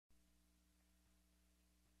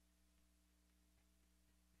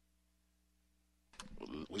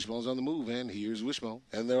Wishbone's on the move, and here's Wishbone,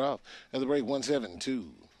 and they're off. At the break, 1-7-2,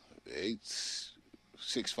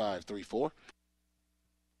 8-6-5-3-4.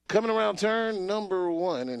 Coming around turn number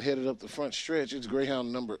 1 and headed up the front stretch, it's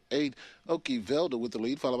Greyhound number 8, Okie Velda with the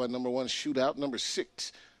lead, followed by number 1, Shootout, number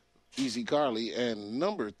 6, Easy Carly, and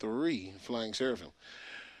number 3, Flying Seraphim.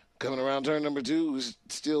 Coming around turn number 2 is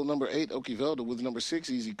still number 8, Okie Velda, with number 6,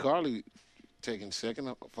 Easy Carly, taking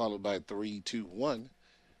second, followed by 3, 2, 1,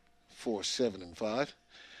 4, 7, and 5.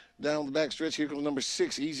 Down the back stretch, here comes number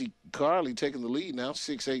 6, Easy Carly, taking the lead now,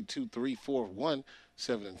 6, 8, 2, 3, 4, 1,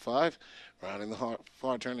 7, and 5. Rounding the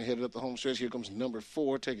far turn and headed up the home stretch, here comes number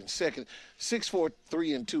 4, taking second. 6, 4,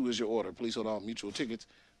 3, and 2 is your order. Please hold all mutual tickets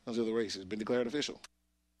until the race has been declared official.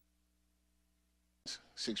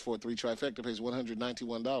 643 trifecta pays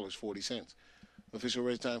 $191.40. Official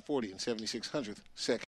race time 40 and 76 hundredth second.